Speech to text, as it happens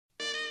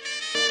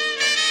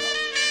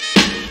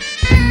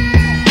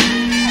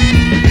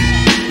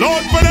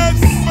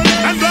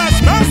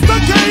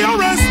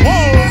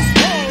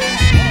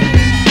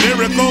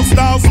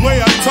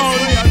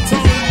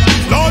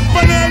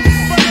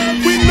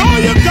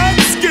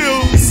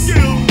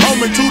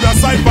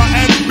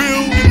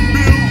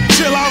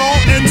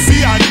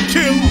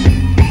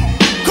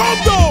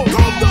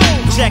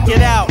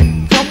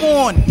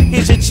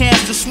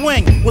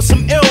swing with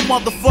some ill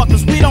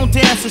motherfuckers. We don't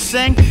dance or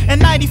sing. In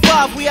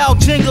 95 we out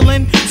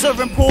jingling,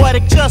 serving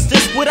poetic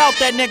justice without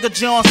that nigga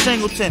John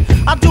Singleton.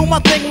 I do my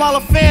thing while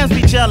the fans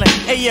be gelling.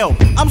 Ayyo,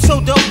 I'm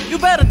so dope, you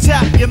better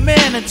tap your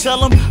man and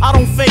tell him I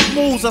don't fake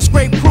moves, I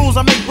scrape crews,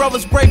 I make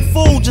brothers break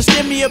food. Just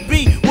give me a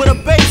beat with a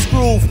bass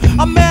groove.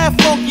 I'm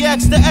mad funky,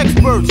 ask the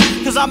experts,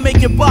 cause I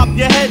make it bop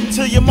your head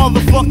until your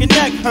motherfucking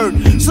neck hurt.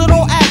 So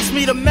don't ask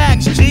me to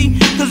max, G,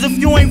 cause if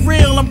you ain't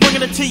real, I'm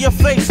bringing it to your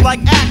face like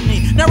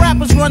acne. Now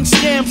rappers run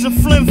scams and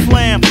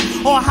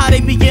flimflams on how they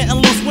be getting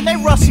loose when they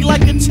rusty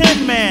like a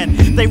tin man.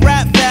 They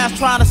rap fast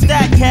trying to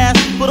stack cash,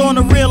 but on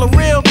the real,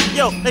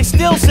 yo, they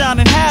still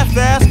sounding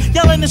half-ass,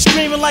 yelling and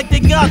screaming like they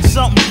got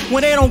something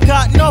when they don't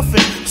got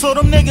nothing. So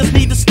them niggas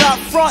need to stop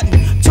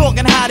fronting,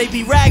 talking how they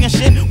be ragging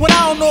shit, when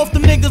I don't know if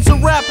them niggas are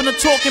rapping or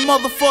talking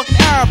motherfucking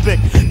Arabic.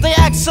 They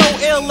act so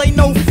ill, they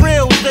no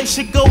frills, they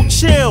should go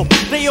chill.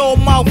 They all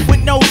mouth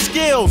with no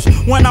skills.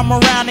 When I'm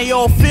around, they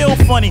all feel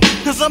funny,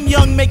 cause I'm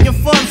young making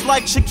funs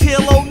like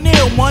Shaquille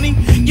O'Neal money.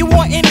 You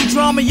want any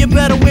drama, you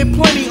better wear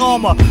plenty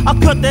armor. I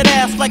cut that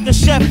ass like a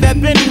chef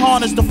at Benny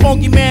Harness. The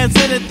funky man's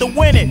in it to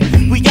win it.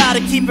 We gotta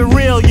keep it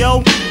real,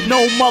 yo.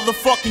 No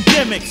motherfucking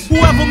gimmicks.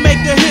 Whoever make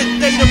a hit,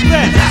 they the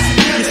best.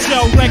 You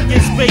sell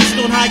records based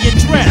on how you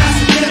dress.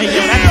 Hey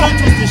yo, that tongue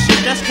twister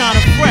shit, that's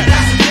kinda fresh.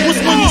 What's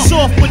when you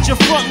soft with your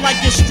front like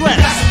you're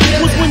stressed?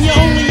 What's when you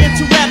only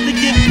into rap to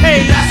get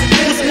paid?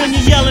 What's when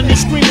you're yelling and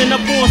screaming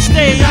up on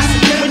stage?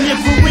 When your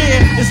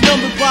career is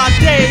numbered by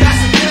days?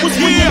 What's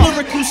when your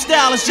lyrical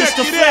style is just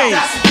a phase?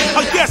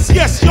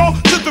 Yes, y'all,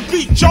 to the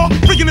beat, y'all.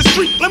 Freaking the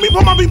street. Let me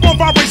put my beat on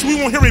vibration, we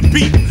won't hear it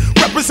beat.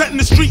 Representing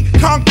the street,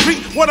 concrete,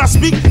 what I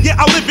speak, yeah,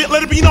 I live it,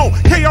 let it be known.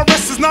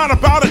 KRS is not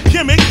about a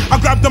gimmick. I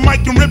grab the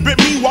mic and rip it,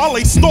 meanwhile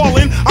they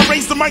stalling. I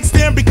raise the mic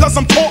stand because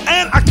I'm tall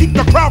and I keep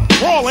the crowd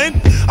crawling.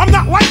 I'm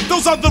not like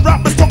those other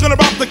rappers talking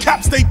about the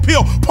caps they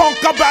peel. Punk,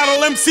 I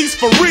battle MCs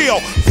for real.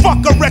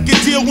 Fuck a record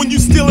deal when you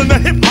stealing the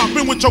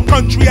hip-hopping with your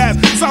country ass.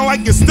 Sound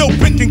like you're still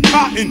picking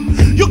cotton.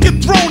 You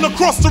get thrown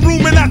across the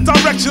room in that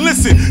direction.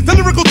 Listen, the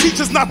lyrical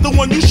teacher's not the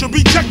one you should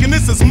be checking.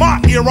 This is my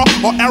era,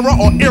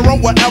 or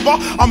whatever.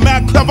 I'm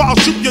mad clever, I'll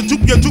shoot you,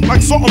 dupe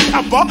like salt and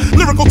pepper.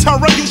 Lyrical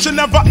terror, you should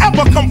never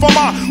ever come for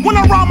mine. When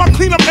I rhyme, I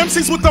clean up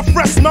MCs with the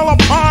fresh smell of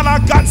pine. I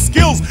got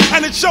skills,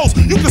 and it shows.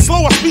 You can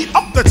slow or speed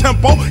up the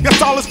tempo. Your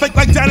style is fake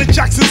like Janet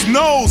Jackson's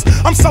nose.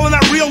 I'm selling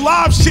that real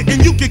live shit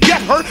and you can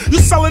get hurt. You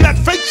selling that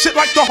fake shit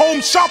like the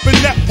Home Shopping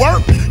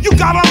Network. You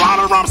got a lot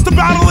of rhymes to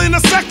battle in a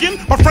second,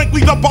 but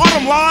frankly the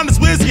bottom line is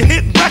where's your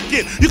hit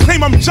record? You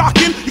claim I'm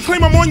jocking, you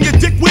claim I'm on your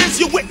dick. Where's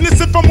your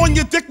witness? If I'm on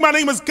your dick, my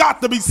name has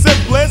got to be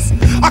Syphilis.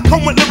 I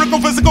come with lyrical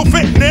physical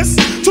fitness.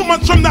 2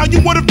 months from now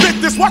you would've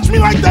bit this. Watch me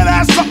light that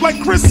ass up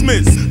like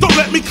Christmas. Don't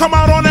let me come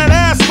out on that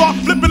ass. Start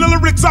flipping the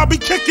lyrics I'll be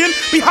kicking.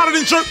 Be hotter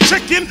than jerk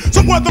chicken.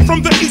 So whether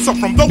from the east or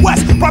from the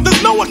west,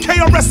 brothers know a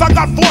KRS, I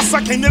got force.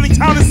 I came to any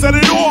town and set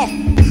it off.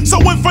 So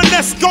when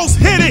Finesse goes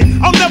hit it,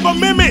 I'll never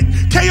mimic.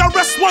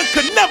 KRS-One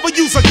could never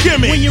use a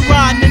gimmick. When you're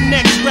riding the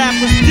next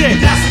rapper's dick,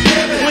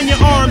 when you're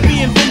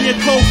R&B and then you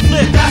cold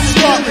flip,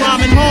 start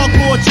rhyming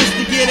hardcore just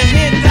to get a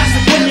hit.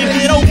 When you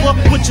get over,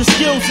 but your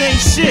skills ain't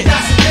shit.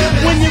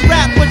 When you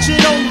rap but you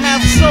don't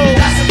have soul.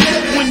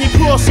 When you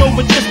cross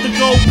over just to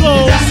go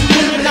gold.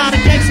 When you're not a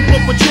gangster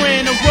but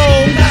portraying a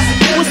role.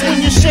 What's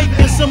when you're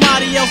shaping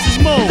somebody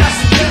else's mold?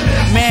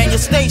 Man, you're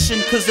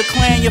stationed cause the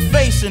clan you're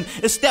facing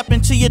is stepping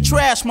to your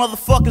trash,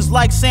 motherfuckers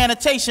like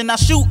sanitation. I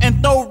shoot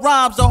and throw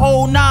rhymes the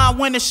whole nine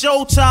when it's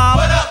showtime.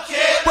 What up,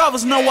 kid?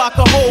 Brothers know I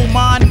can hold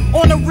mine.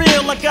 On the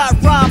real, I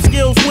got rhyme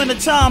skills. When the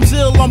time's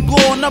ill, I'm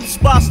blowing up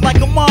spots like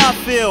a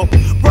minefield.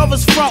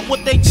 Brothers front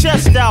with they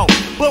chest out,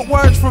 but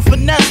words from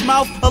Finesse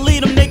mouth will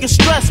leave them niggas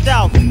stressed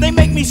out. They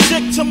make me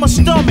sick to my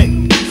stomach.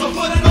 So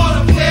put it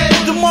on them, kid.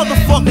 The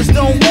motherfuckers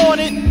don't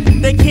want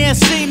it. They can't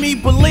see me,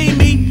 believe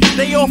me.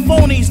 They all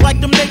phonies like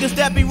them niggas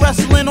that be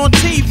wrestling on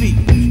TV.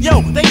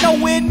 Yo, they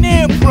nowhere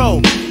near pro.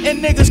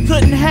 And niggas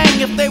couldn't hang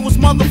if they was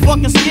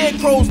motherfucking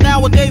scarecrows.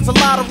 Nowadays a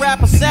lot of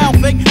rappers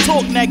sound fake,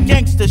 talking that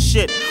gangster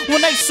shit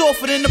when they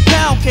softer than the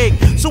pound cake.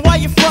 So why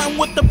you frontin'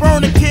 with the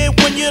burner kid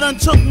when you done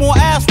took more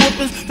ass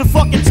whoopings than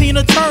fucking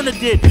Tina Turner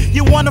did?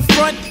 You wanna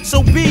front?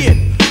 So be it.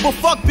 But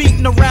fuck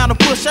beating around the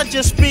bush, I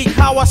just speak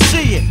how I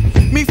see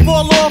it. Me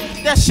fall off,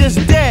 that shit's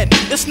dead.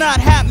 It's not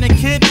happening,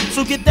 kid.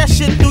 So get that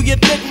shit through your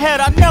thick head.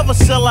 I never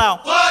sell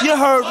out. What? You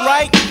heard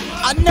right?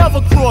 I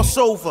never cross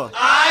over.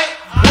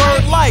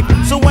 Word life.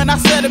 So when I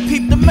said it,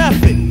 peep the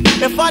method.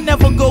 If I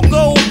never go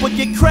gold but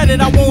get credit,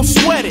 I won't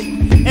sweat it.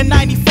 In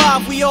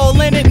 95, we all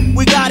in it.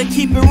 We gotta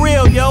keep it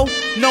real, yo.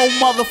 No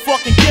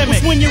motherfucking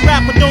gimmick. It's when your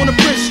rapper don't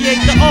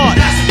appreciate the art.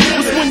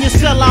 It's when you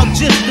sell out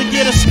just to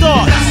get a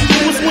start.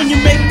 It's when you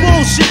make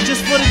bullshit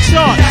just for the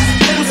charts.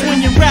 It's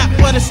when you rap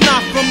but it's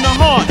not from the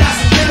heart.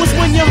 It's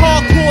when you're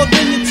hardcore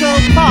then you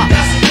turn pop.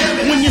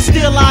 When you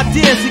steal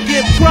ideas and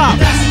get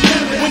props.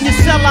 When you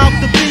sell out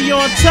to be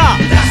on top.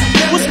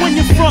 It's when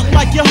you front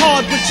like you're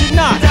hard but you're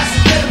not.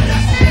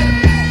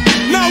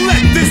 Now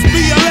let this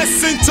be a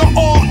lesson to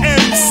all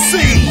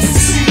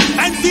MCs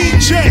and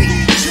DJs.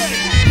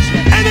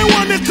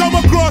 Anyone that come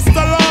across the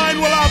line